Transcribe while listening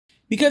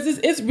Because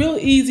it's real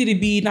easy to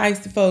be nice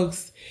to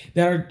folks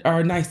that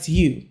are nice to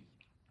you,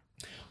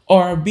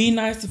 or be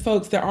nice to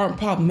folks that aren't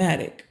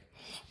problematic.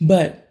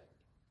 But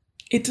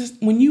it just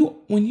when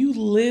you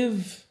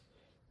live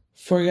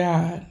for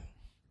God,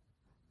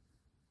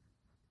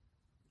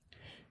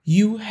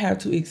 you have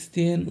to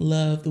extend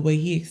love the way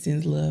He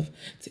extends love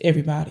to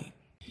everybody.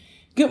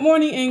 Good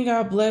morning and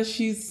God bless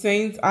you,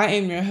 saints. I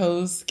am your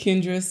host,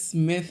 Kendra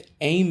Smith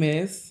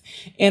Amos,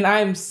 and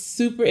I'm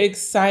super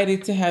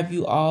excited to have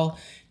you all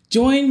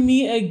join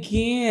me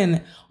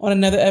again on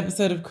another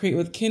episode of Kreate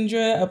with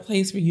Kendra, a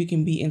place where you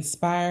can be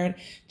inspired,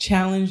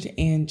 challenged,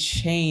 and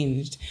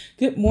changed.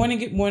 Good morning,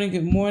 good morning,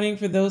 good morning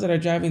for those that are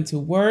driving to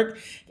work.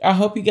 I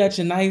hope you got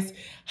your nice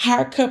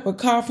hot cup of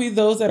coffee.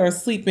 Those that are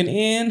sleeping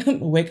in,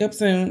 wake up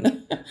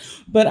soon.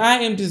 But I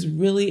am just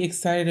really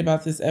excited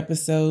about this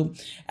episode.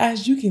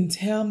 As you can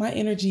tell, my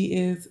energy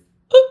is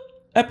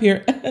up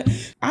here.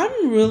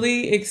 I'm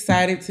really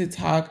excited to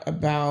talk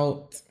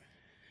about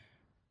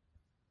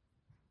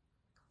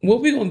what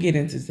we're going to get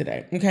into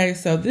today. Okay,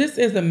 so this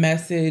is a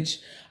message,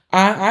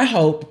 I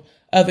hope,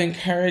 of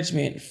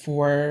encouragement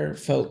for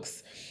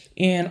folks,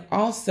 and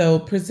also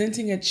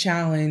presenting a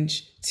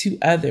challenge to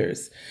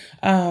others,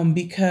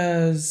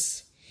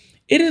 because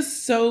it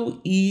is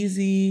so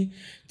easy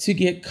to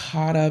get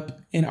caught up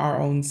in our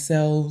own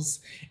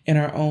selves, in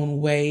our own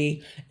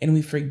way, and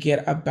we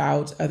forget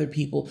about other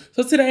people.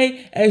 So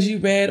today, as you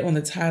read on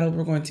the title,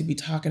 we're going to be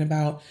talking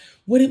about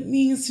what it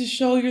means to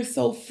show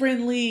yourself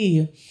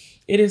friendly.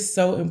 It is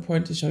so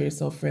important to show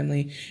yourself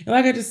friendly. And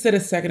like I just said a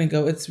second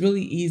ago, it's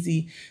really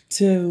easy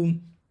to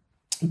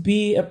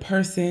be a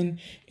person,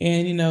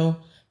 and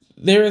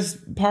there is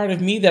part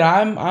of me that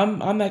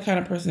I'm that kind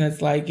of person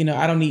that's like,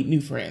 I don't need new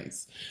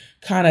friends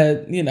kind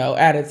of,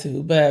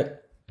 attitude. But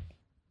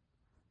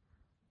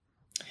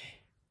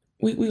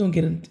we're going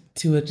to get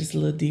into it just a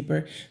little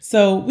deeper.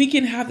 So we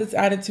can have this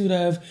attitude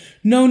of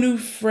no new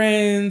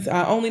friends.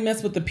 I only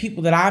mess with the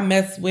people that I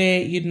mess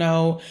with.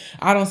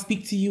 I don't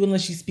speak to you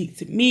unless you speak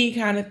to me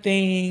kind of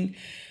thing.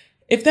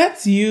 If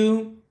that's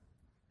you,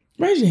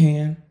 raise your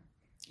hand.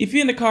 If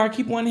you're in the car,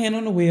 keep one hand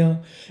on the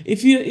wheel.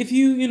 If you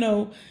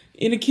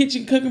in the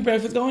kitchen cooking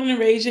breakfast, go on and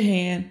raise your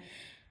hand.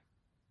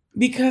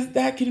 Because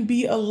that can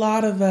be a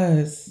lot of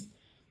us.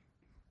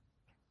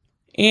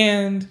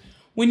 And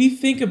when you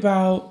think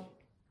about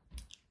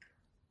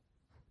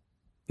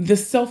the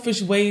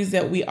selfish ways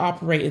that we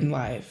operate in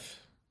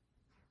life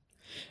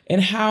and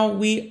how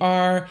we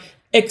are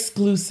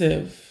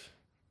exclusive,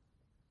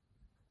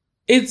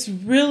 it's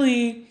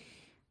really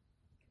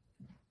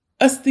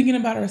us thinking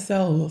about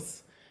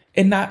ourselves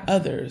and not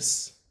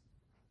others,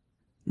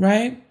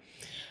 right?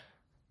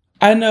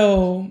 I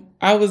know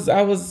I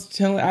was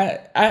telling,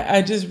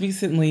 I just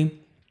recently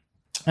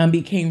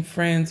became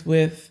friends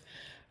with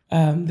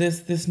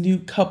this new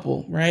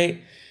couple,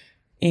 right?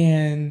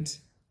 And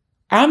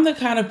I'm the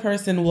kind of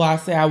person, well, I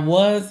say I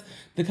was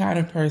the kind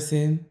of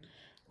person,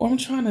 or I'm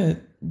trying to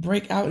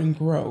break out and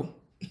grow.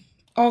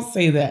 I'll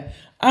say that.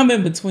 I'm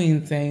in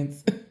between,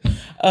 saints,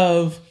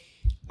 of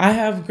I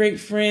have great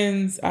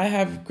friends. I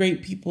have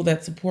great people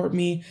that support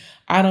me.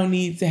 I don't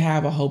need to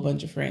have a whole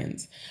bunch of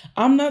friends.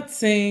 I'm not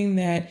saying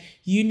that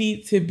you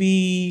need to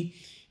be,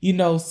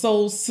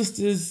 soul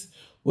sisters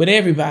with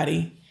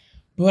everybody.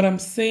 But what I'm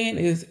saying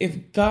is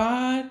if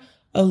God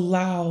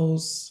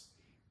allows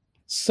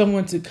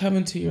someone to come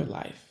into your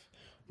life,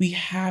 we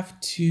have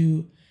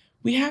to,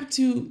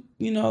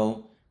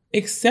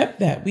 accept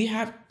that.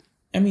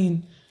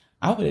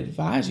 I would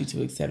advise you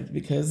to accept it,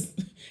 because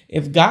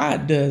if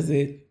God does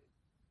it,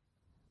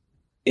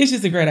 it's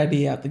just a great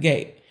idea out the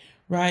gate,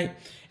 right?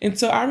 And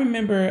so I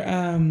remember,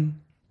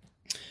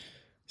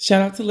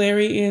 shout out to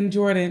Larry and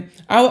Jordan.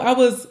 I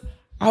was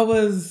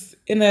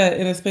in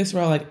a space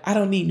where I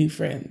don't need new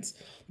friends,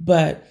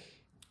 but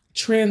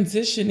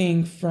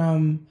transitioning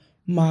from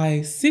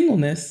my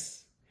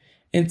singleness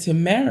into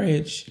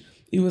marriage,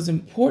 it was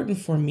important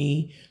for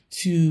me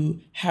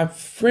to have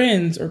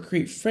friends or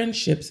create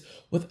friendships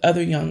with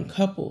other young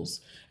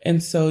couples.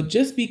 And so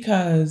just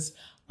because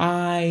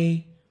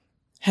I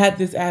had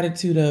this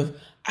attitude of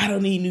I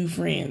don't need new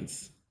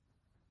friends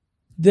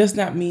does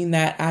not mean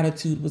that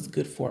attitude was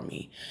good for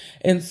me.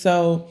 And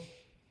so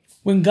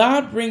when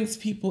God brings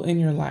people in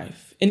your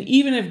life, and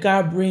even if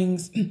God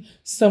brings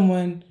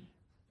someone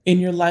in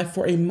your life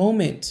for a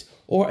moment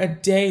or a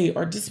day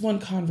or just one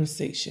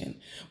conversation,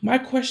 my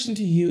question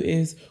to you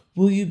is,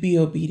 will you be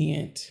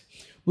obedient?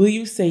 Will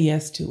you say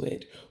yes to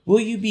it? Will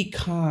you be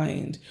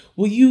kind?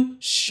 Will you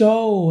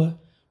show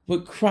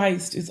what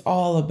Christ is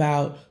all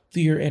about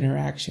through your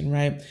interaction,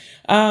 right?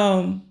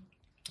 And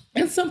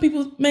some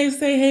people may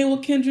say, hey, well,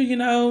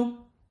 Kendra,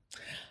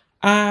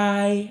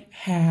 I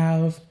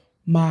have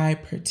my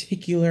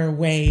particular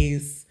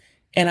ways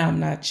and I'm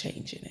not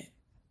changing it.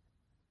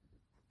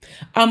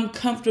 I'm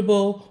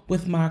comfortable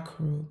with my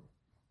crew.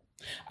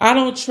 I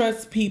don't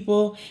trust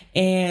people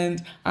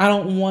and I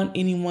don't want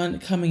anyone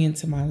coming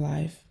into my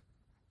life.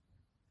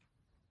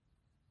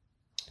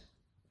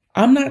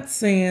 I'm not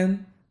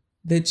saying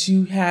that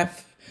you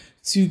have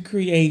to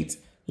create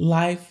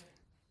life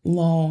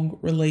long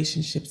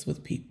relationships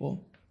with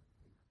people.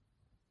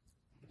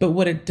 But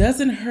what it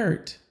doesn't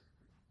hurt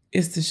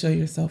is to show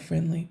yourself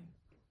friendly.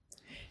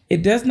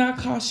 It does not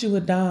cost you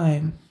a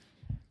dime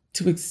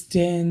to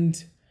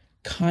extend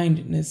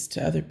kindness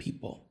to other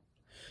people.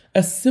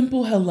 A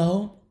simple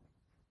hello,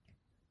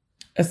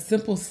 a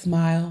simple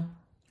smile,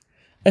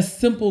 a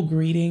simple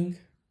greeting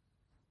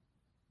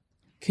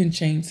can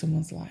change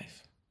someone's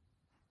life.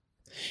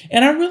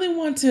 And I really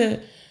want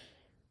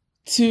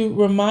to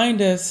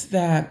remind us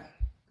that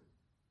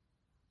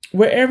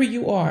wherever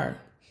you are,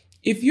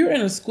 if you're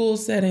in a school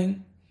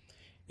setting,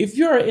 if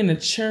you're in a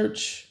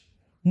church,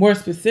 more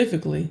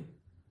specifically,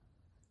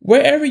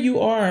 wherever you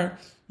are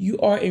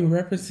a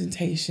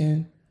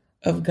representation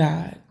of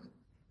God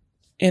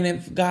and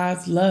of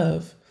God's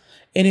love.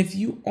 And if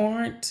you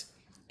aren't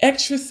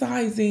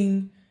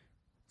exercising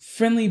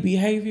friendly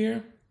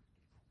behavior,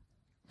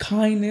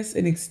 kindness,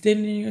 and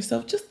extending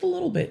yourself just a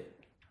little bit,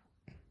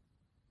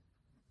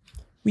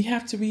 we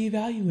have to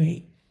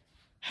reevaluate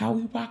how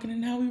we rocking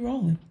and how we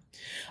rolling.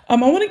 I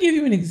want to give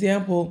you an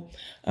example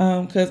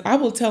because I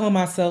will tell on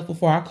myself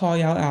before I call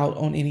y'all out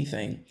on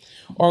anything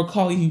or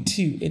call you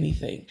to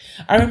anything.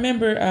 I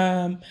remember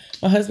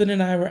my husband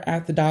and I were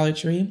at the Dollar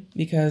Tree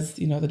because,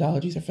 the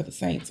Dollar Trees are for the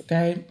saints,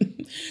 okay?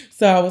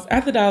 So I was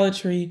at the Dollar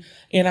Tree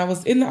and I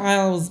was in the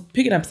aisle, I was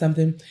picking up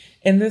something,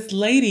 and this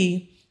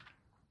lady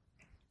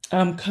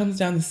comes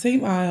down the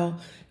same aisle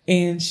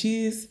and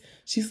she's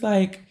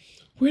like,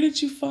 where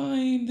did you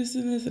find this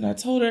and this? And I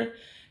told her,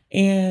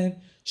 and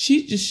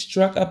she just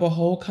struck up a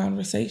whole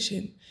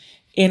conversation,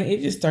 and it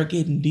just started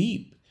getting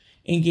deep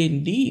and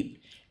getting deep.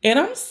 And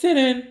I'm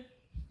standing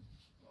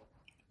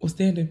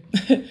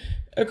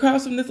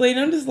across from this lady.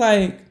 And I'm just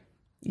like,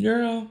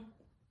 girl,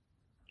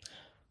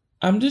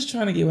 I'm just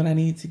trying to get what I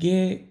need to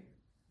get,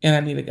 and I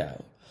need to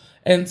go.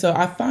 And so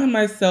I find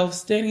myself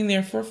standing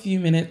there for a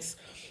few minutes,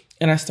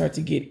 and I start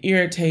to get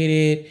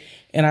irritated,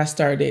 and I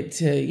started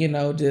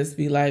to, just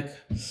be like,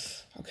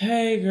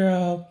 okay,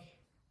 girl,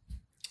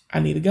 I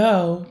need to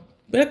go.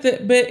 But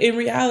in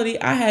reality,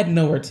 I had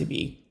nowhere to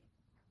be.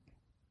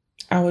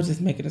 I was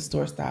just making a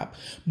store stop.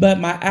 But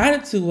my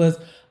attitude was,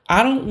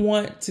 I don't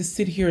want to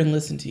sit here and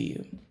listen to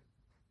you.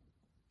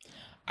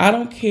 I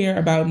don't care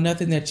about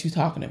nothing that you're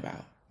talking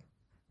about.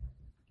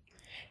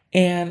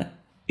 And,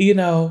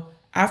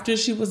 after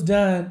she was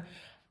done,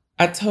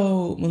 I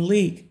told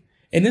Malik,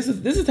 and this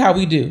is how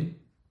we do.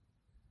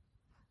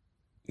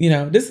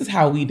 This is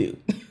how we do.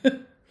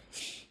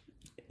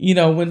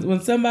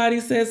 When somebody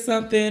says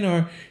something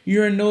or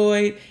you're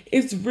annoyed,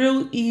 it's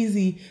real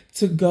easy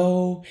to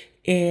go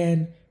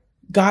and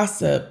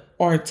gossip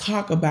or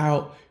talk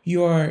about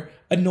your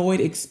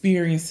annoyed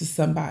experience to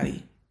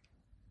somebody.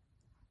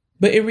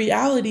 But in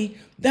reality,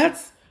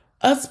 that's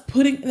us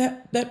putting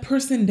that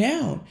person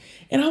down.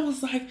 And I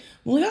was like,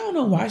 well, I don't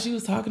know why she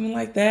was talking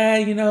like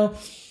that.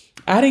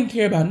 I didn't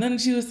care about nothing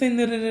she was saying,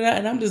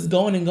 and I'm just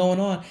going and going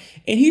on.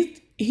 And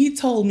he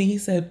told me, he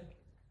said,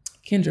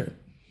 Kendra,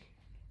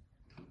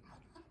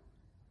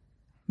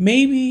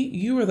 maybe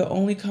you were the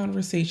only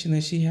conversation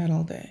that she had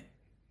all day.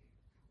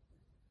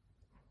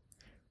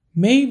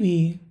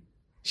 Maybe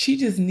she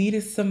just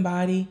needed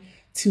somebody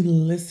to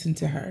listen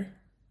to her.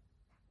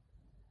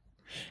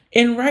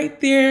 And right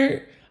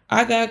there,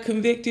 I got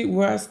convicted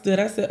where I stood.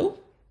 I said, oh,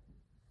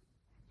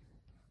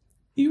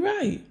 you're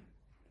right.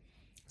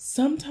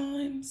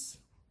 Sometimes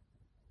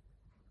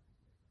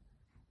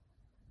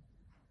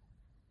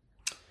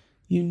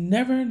you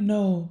never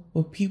know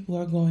what people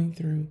are going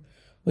through,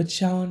 what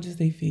challenges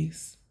they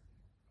face.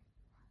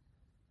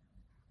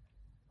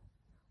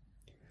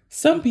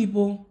 Some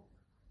people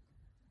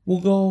will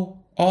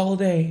go all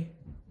day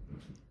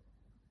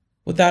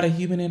without a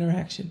human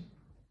interaction.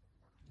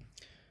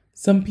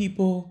 Some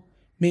people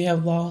may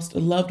have lost a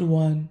loved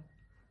one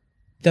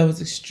that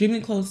was extremely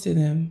close to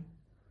them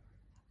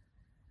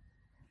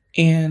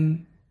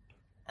and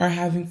are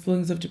having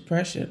feelings of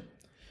depression.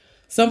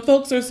 Some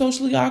folks are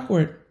socially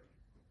awkward,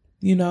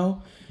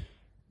 and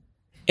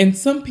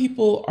some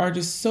people are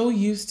just so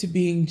used to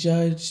being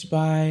judged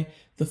by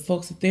the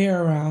folks that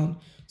they're around.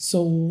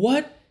 So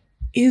what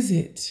is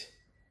it?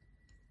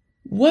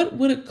 What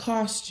would it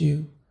cost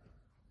you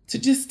to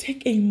just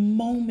take a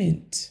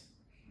moment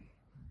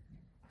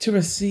to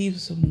receive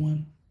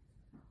someone?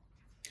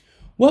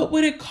 What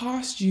would it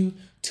cost you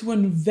to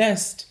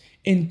invest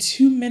in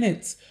 2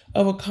 minutes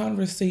of a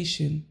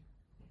conversation,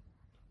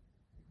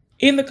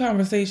 in the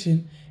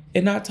conversation,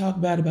 and not talk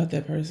bad about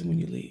that person when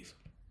you leave?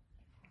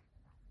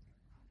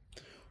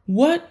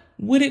 What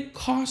would it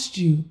cost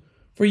you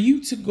for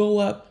you to go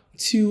up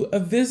to a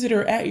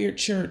visitor at your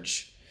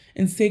church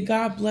and say,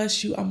 God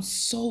bless you. I'm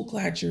so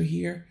glad you're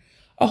here.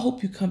 I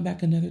hope you come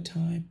back another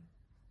time.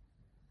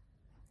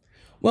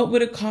 What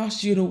would it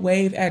cost you to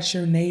wave at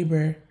your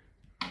neighbor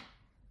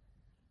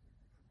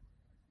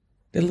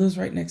that lives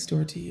right next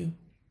door to you?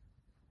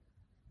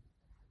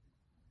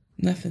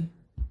 Nothing.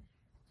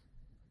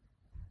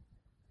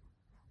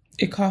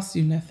 It costs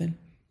you nothing.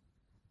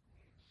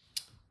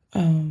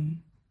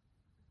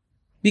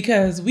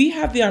 Because we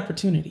have the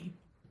opportunity.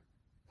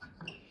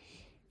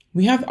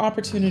 We have the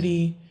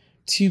opportunity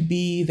to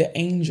be the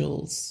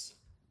angels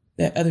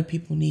that other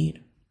people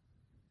need.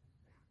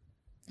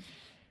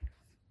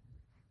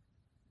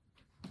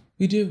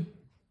 We do.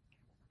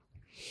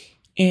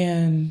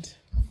 And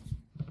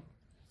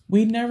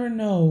we never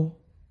know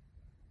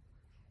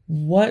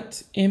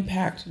what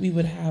impact we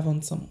would have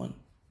on someone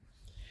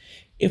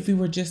if we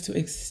were just to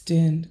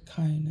extend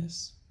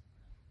kindness.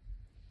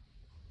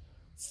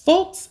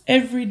 Folks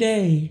every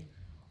day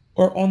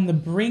are on the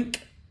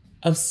brink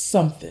of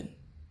something,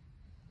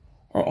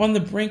 or on the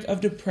brink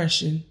of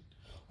depression,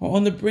 or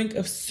on the brink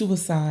of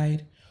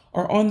suicide,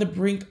 or on the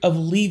brink of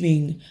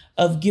leaving,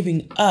 of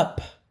giving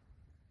up.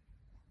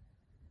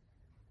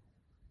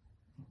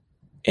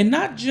 And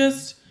not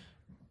just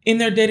in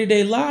their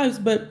day-to-day lives,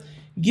 but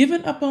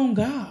giving up on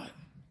God.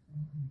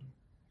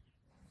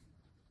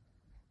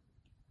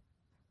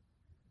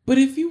 But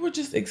if you were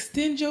just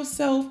extend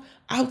yourself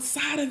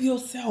outside of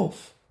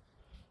yourself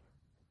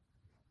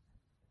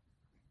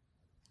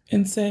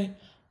and say,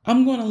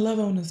 I'm going to love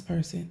on this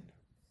person,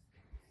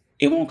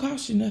 it won't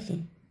cost you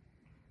nothing.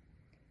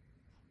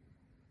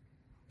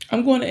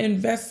 I'm going to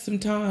invest some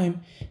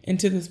time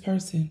into this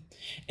person.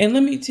 And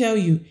let me tell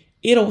you,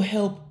 it'll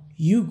help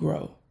you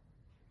grow.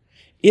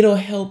 It'll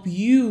help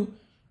you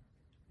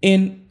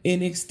in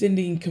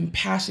extending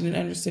compassion and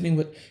understanding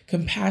what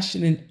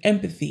compassion and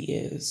empathy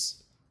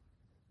is.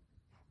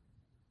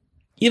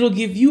 It'll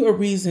give you a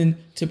reason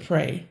to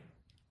pray.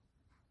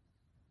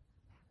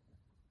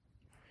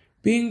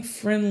 Being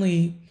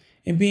friendly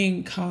and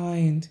being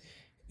kind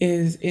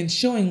and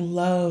showing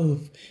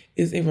love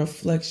is a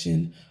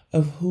reflection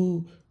of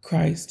who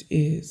Christ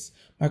is.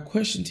 My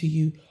question to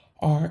you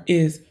are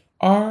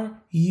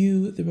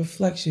you the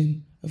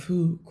reflection of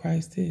who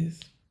Christ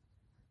is?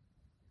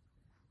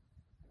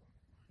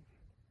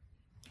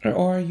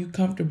 Or are you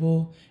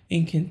comfortable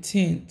and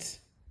content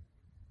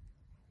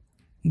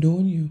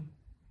doing you?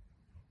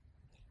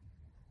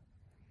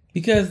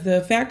 Because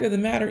the fact of the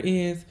matter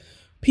is,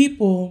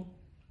 people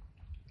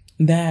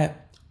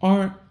that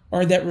aren't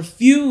or that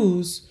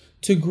refuse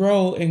to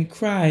grow in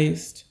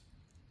Christ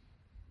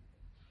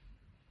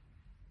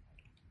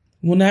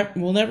will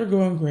never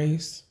grow in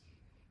grace.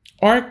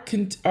 How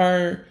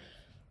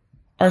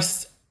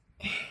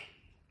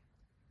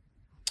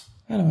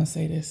do I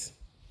say this?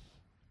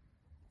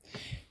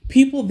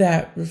 People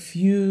that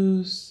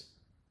refuse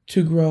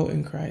to grow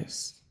in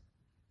Christ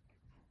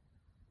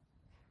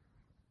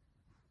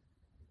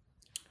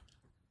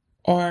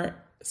are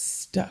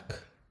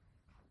stuck.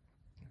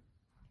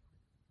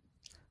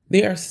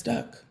 They are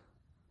stuck.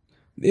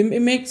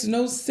 It makes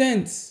no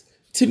sense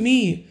to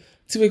me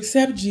to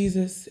accept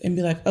Jesus and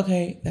be like,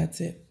 okay,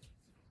 that's it.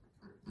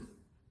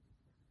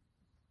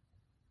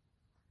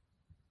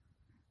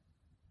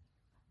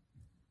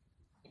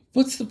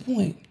 What's the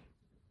point?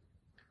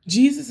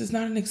 Jesus is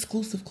not an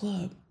exclusive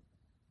club.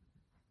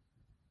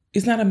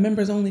 It's not a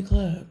members only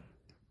club.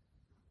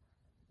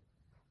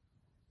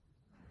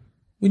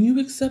 When you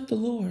accept the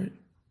Lord,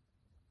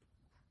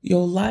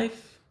 your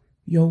life,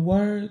 your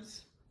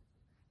words,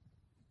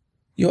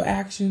 your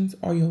actions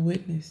are your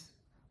witness.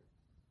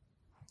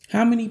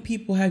 How many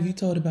people have you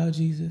told about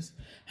Jesus?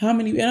 How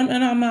many,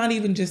 and I'm not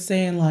even just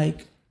saying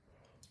like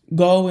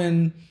go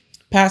and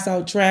pass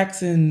out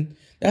tracts, and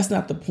that's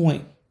not the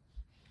point.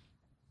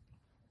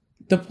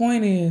 The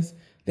point is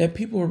that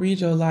people will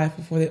read your life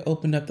before they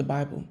open up the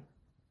Bible.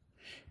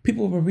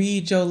 People will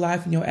read your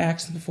life and your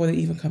actions before they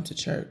even come to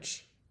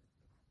church.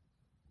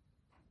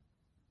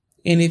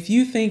 And if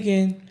you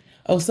thinking,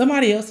 oh,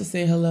 somebody else will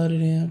say hello to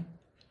them,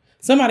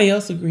 somebody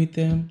else will greet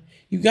them,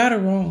 you got it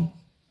wrong.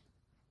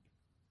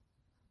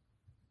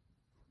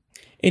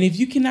 And if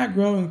you cannot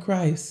grow in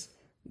Christ,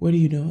 what are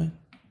you doing?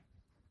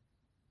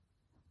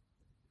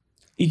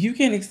 If you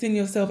can't extend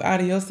yourself out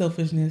of your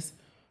selfishness,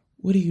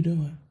 what are you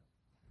doing?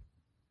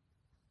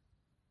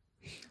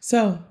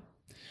 So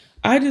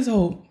I just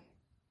hope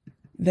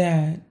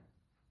that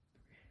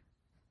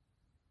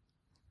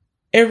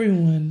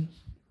everyone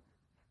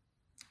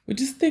would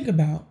just think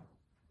about,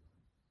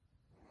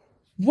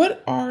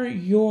 what are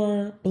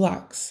your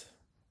blocks?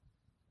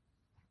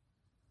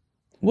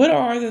 What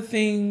are the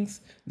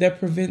things that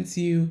prevents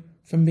you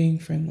from being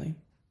friendly?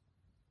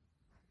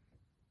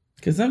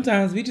 Because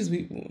sometimes we just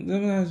like,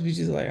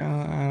 I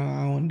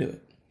don't want to do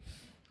it.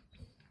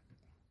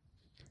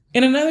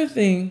 And another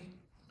thing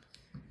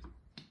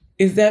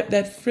is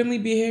that friendly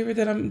behavior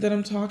that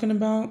I'm talking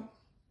about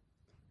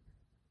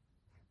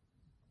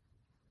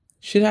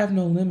should have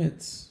no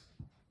limits.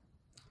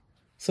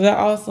 So that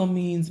also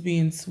means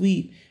being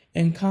sweet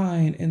and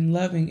kind and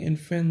loving and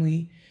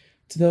friendly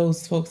to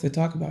those folks that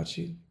talk about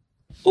you.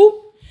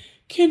 Ooh,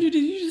 Kendra,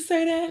 did you just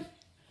say that?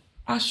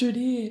 I sure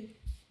did.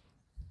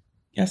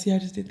 Y'all see I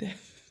just did that?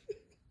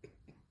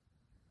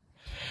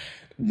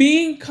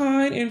 Being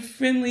kind and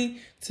friendly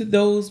to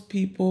those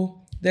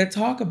people that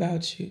talk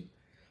about you,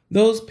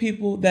 those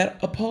people that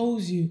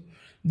oppose you,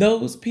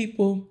 those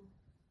people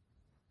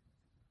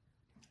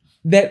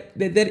that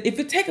if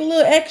it take a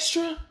little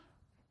extra,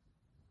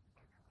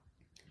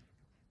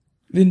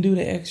 then do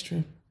the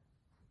extra.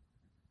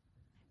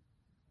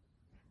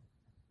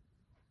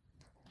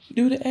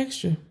 Do the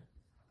extra.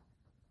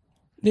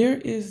 There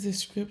is this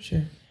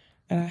scripture,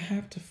 and I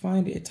have to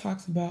find it. It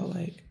talks about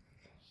like,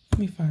 let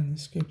me find the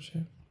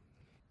scripture.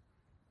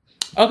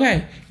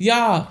 Okay,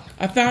 y'all,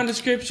 I found the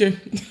scripture.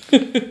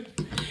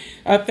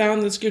 I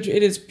found the scripture.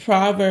 It is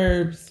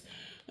Proverbs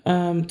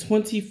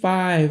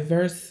 25,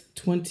 verse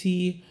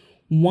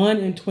 21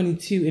 and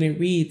 22, and it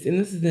reads, and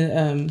this is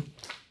the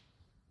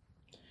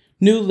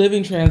New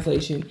Living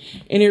Translation,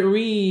 and it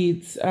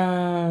reads,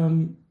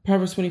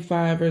 Proverbs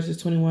 25, verses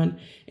 21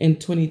 and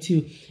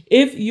 22.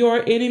 If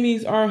your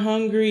enemies are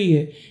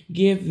hungry,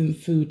 give them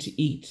food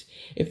to eat.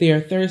 If they are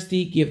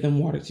thirsty, give them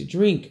water to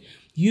drink.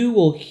 You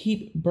will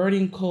heap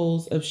burning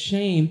coals of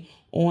shame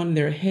on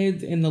their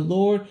heads, and the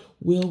Lord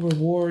will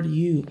reward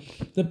you.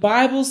 The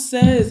Bible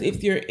says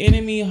if your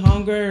enemy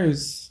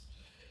hungers,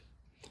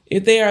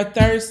 if they are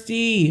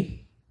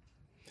thirsty,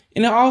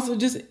 and it also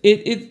just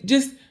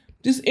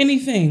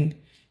anything,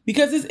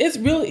 because it's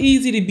real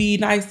easy to be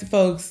nice to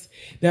folks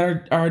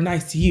that are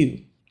nice to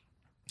you,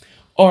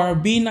 or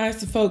be nice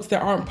to folks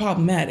that aren't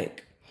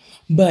problematic.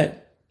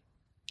 But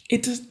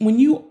it just when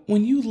you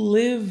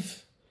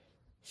live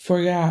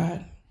for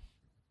God,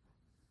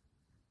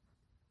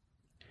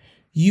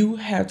 you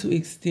have to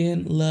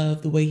extend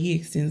love the way He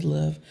extends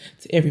love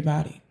to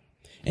everybody.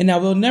 And now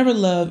we'll never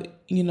love,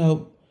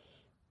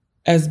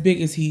 as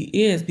big as He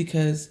is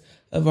because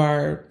of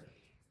our,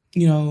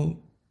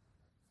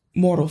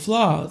 mortal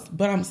flaws.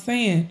 But I'm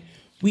saying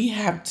we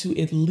have to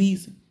at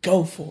least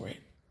go for it.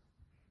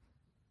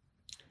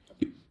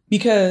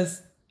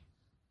 Because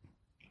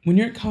when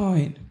you're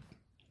kind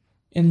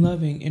and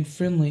loving and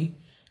friendly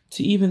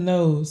to even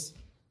those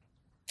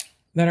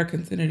that are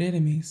considered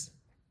enemies,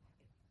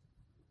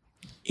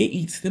 it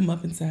eats them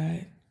up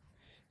inside.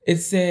 It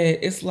said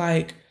it's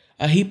like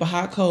a heap of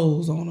hot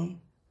coals on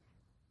them.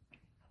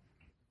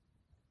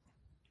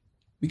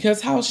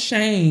 Because how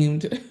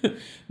shamed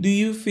do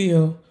you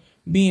feel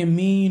being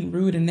mean,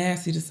 rude, and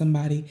nasty to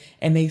somebody,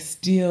 and they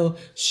still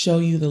show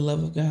you the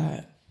love of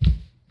God?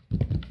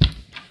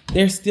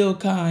 They're still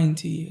kind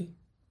to you.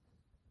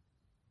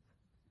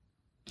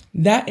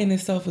 That in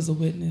itself is a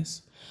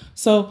witness.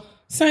 So,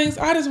 saints,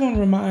 I just want to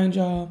remind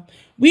y'all,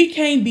 we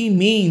can't be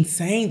mean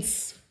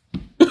saints.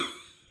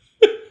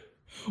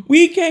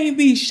 We can't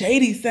be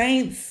shady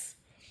saints.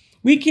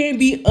 We can't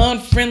be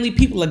unfriendly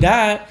people of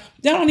God.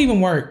 That don't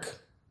even work.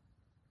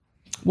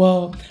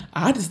 Well,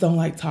 I just don't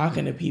like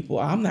talking to people.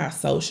 I'm not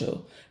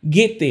social.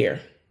 Get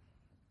there.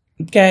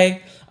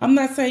 Okay? I'm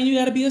not saying you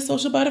got to be a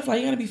social butterfly.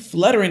 You got to be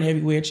fluttering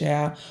everywhere,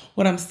 child.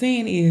 What I'm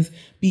saying is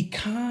be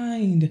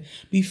kind,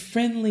 be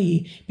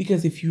friendly,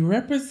 because if you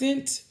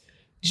represent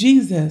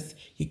Jesus,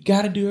 you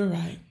got to do it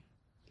right.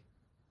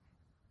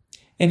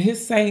 And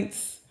His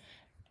saints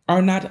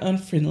are not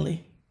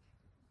unfriendly.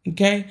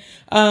 Okay?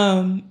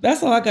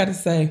 That's all I got to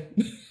say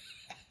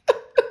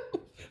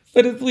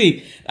for this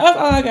week. That's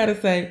all I got to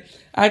say.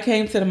 I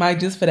came to the mic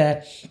just for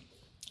that.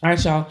 All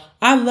right, y'all.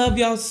 I love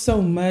y'all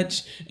so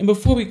much. And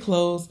before we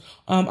close,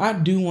 I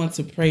do want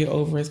to pray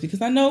over us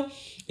because I know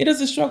it is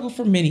a struggle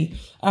for many.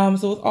 So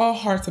with all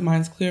hearts and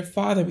minds clear,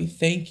 Father, we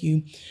thank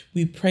you.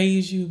 We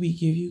praise you. We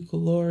give you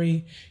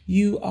glory.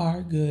 You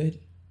are good.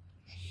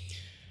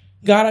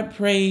 God, I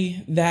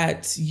pray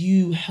that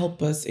you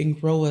help us and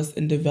grow us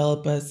and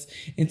develop us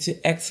into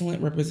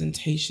excellent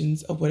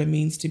representations of what it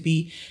means to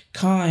be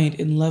kind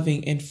and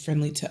loving and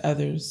friendly to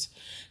others.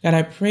 God,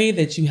 I pray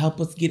that you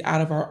help us get out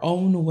of our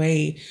own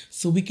way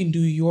so we can do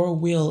your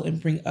will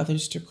and bring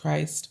others to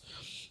Christ.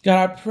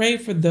 God, I pray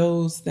for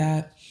those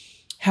that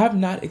have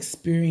not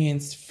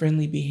experienced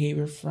friendly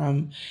behavior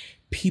from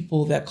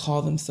people that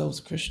call themselves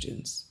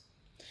Christians,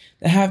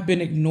 that have been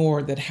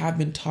ignored, that have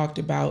been talked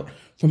about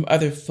from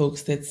other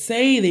folks that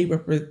say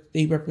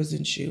they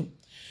represent you.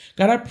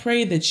 God, I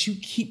pray that you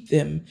keep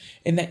them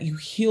and that you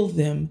heal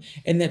them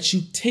and that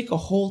you take a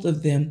hold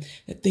of them,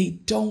 that they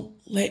don't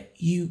let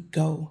you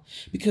go,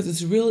 because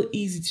it's real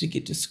easy to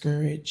get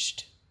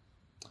discouraged.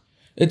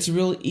 It's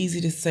real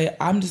easy to say,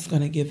 I'm just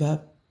going to give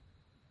up.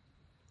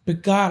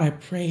 But God, I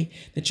pray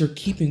that your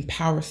keeping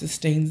power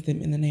sustains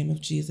them in the name of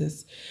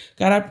Jesus.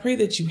 God, I pray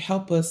that you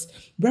help us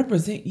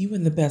represent you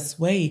in the best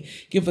way.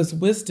 Give us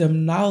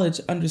wisdom, knowledge,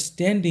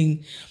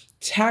 understanding,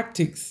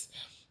 tactics,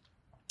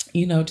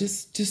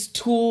 just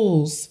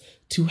tools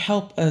to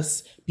help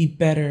us be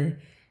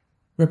better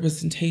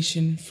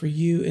representation for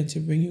you and to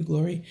bring you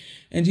glory.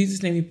 In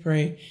Jesus' name we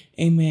pray.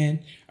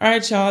 Amen. All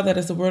right, y'all, that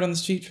is the word on the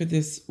street for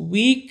this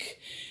week.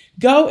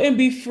 Go and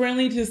be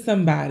friendly to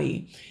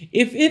somebody.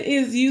 If it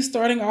is you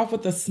starting off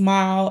with a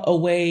smile, a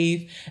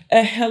wave,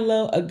 a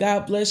hello, a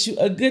God bless you,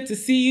 a good to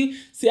see you.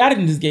 See, I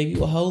didn't just give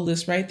you a whole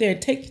list right there.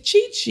 Take the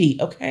cheat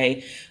sheet,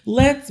 okay?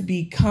 Let's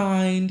be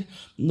kind.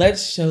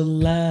 Let's show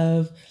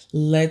love.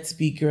 Let's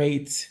be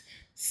great.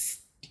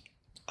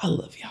 I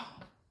love y'all.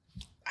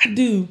 I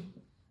do.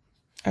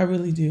 I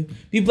really do.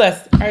 Be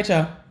blessed. All right,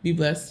 y'all. Be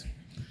blessed.